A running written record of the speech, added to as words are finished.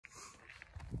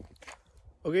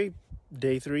Okay,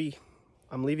 day 3.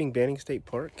 I'm leaving Banning State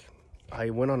Park.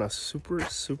 I went on a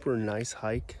super nice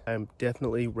hike. I'm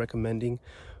definitely recommending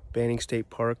Banning State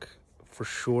Park for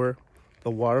sure. The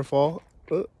waterfall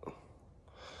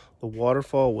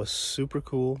was super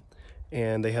cool,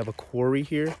 and they have a quarry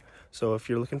here. So if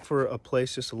you're looking for a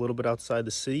place just a little bit outside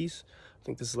the cities, I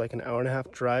think this is like an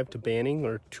hour-and-a-half drive to Banning,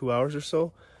 or 2 hours or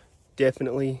so.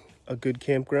 Definitely a good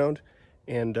campground,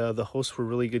 and the hosts were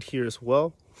really good here as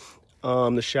well.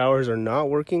 The showers are not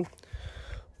working,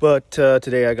 but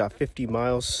today I got 50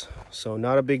 miles, so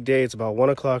not a big day. It's about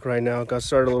 1 o'clock right now. Got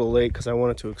started a little late because I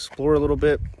wanted to explore a little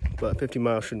bit, but 50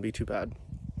 miles shouldn't be too bad.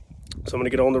 So I'm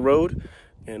gonna get on the road,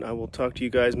 and I will talk to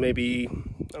you guys maybe,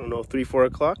 I don't know, 3-4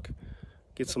 o'clock.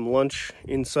 Get some lunch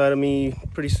inside of me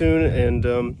pretty soon, and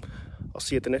I'll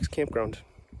see you at the next campground.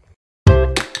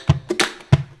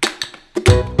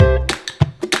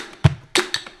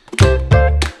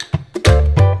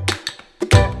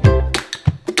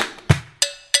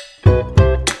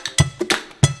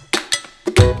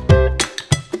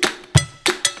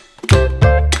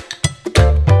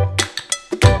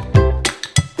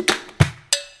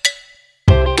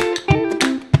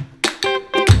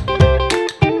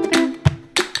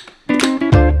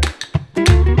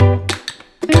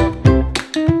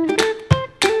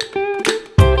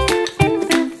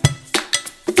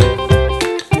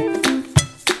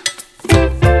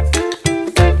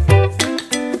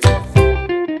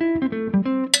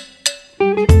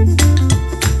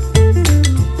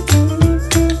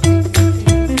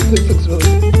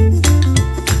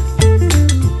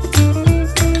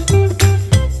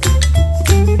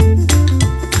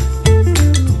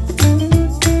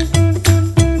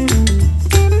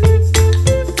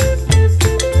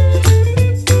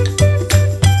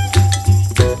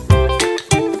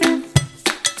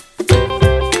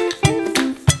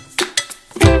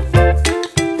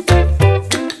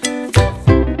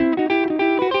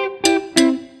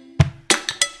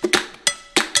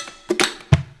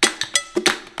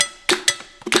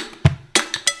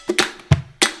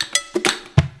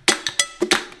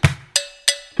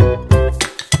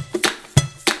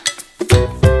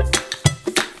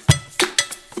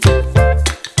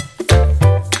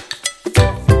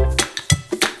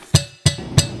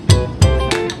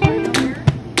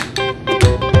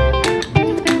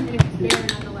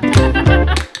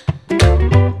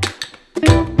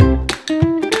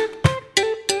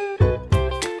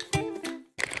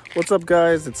 What's up,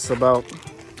 guys? It's about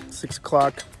 6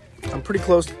 o'clock. I'm pretty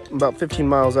close, about 15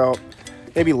 miles out,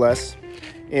 maybe less.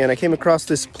 And I came across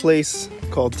this place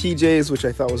called TJ's, which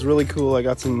I thought was really cool. I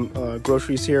got some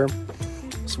groceries here.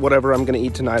 So whatever I'm gonna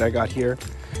eat tonight, I got here.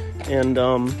 And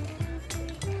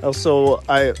also,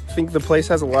 I think the place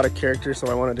has a lot of character, so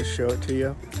I wanted to show it to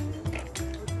you.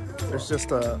 There's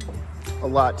just a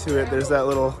lot to it. There's that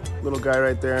little guy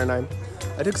right there, and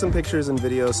I took some pictures and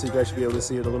videos, so you guys should be able to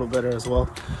see it a little better as well.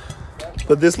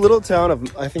 But this little town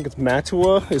of, I think it's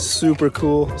Matua, is super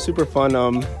cool, super fun.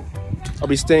 I'll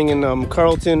be staying in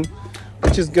Carlton,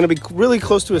 which is gonna be really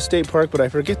close to a state park, but I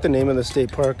forget the name of the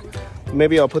state park.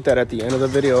 Maybe I'll put that at the end of the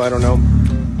video, I don't know.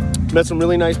 Met some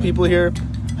really nice people here,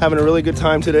 having a really good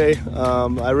time today.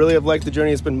 I really have liked the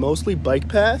journey. It's been mostly bike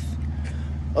path.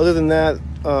 Other than that,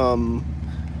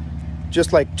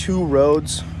 just like 2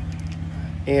 roads.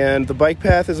 And the bike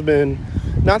path has been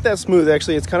not that smooth,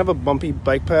 actually. It's kind of a bumpy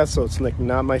bike path, so it's like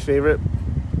not my favorite.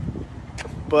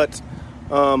 But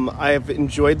I have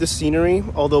enjoyed the scenery,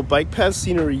 although bike path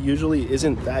scenery usually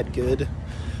isn't that good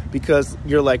because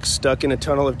you're like stuck in a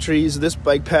tunnel of trees. This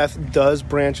bike path does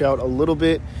branch out a little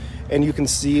bit, and you can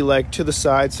see like to the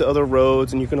sides to other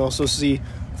roads, and you can also see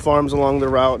farms along the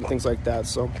route and things like that.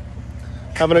 So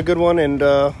having a good one, and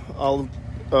I'll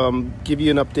give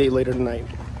you an update later tonight.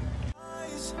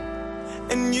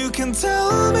 And you can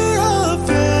tell me all of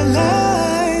your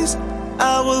lies.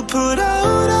 I will put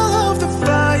out all of the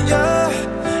fire.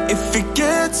 If it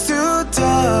gets too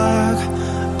dark,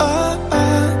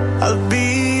 I'll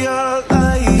be your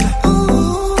light.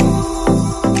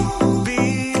 Ooh,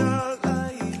 be your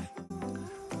light.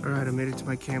 Alright, I made it to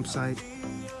my campsite.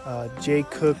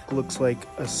 Cooke looks like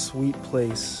a sweet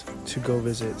place to go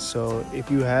visit. So if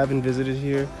you haven't visited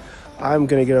here, I'm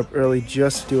gonna get up early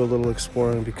just to do a little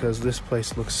exploring because this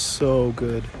place looks so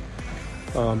good.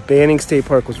 Banning State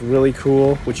Park was really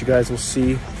cool, which you guys will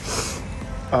see.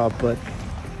 But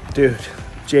dude,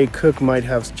 Cooke might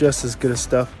have just as good of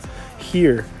stuff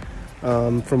here,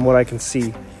 from what I can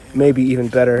see. Maybe even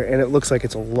better, and it looks like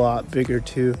it's a lot bigger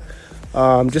too.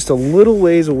 Just a little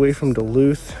ways away from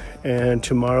Duluth, and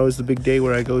tomorrow is the big day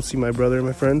where I go see my brother and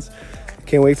my friends.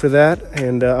 Can't wait for that,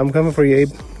 and I'm coming for you,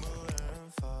 Abe.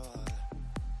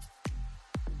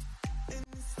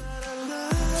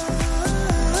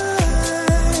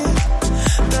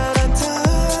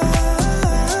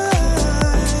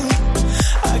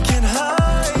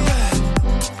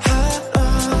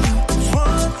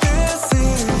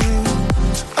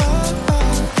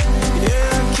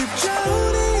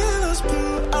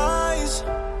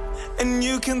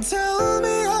 can tell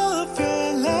me of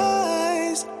your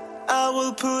lies. I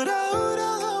will put out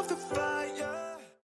all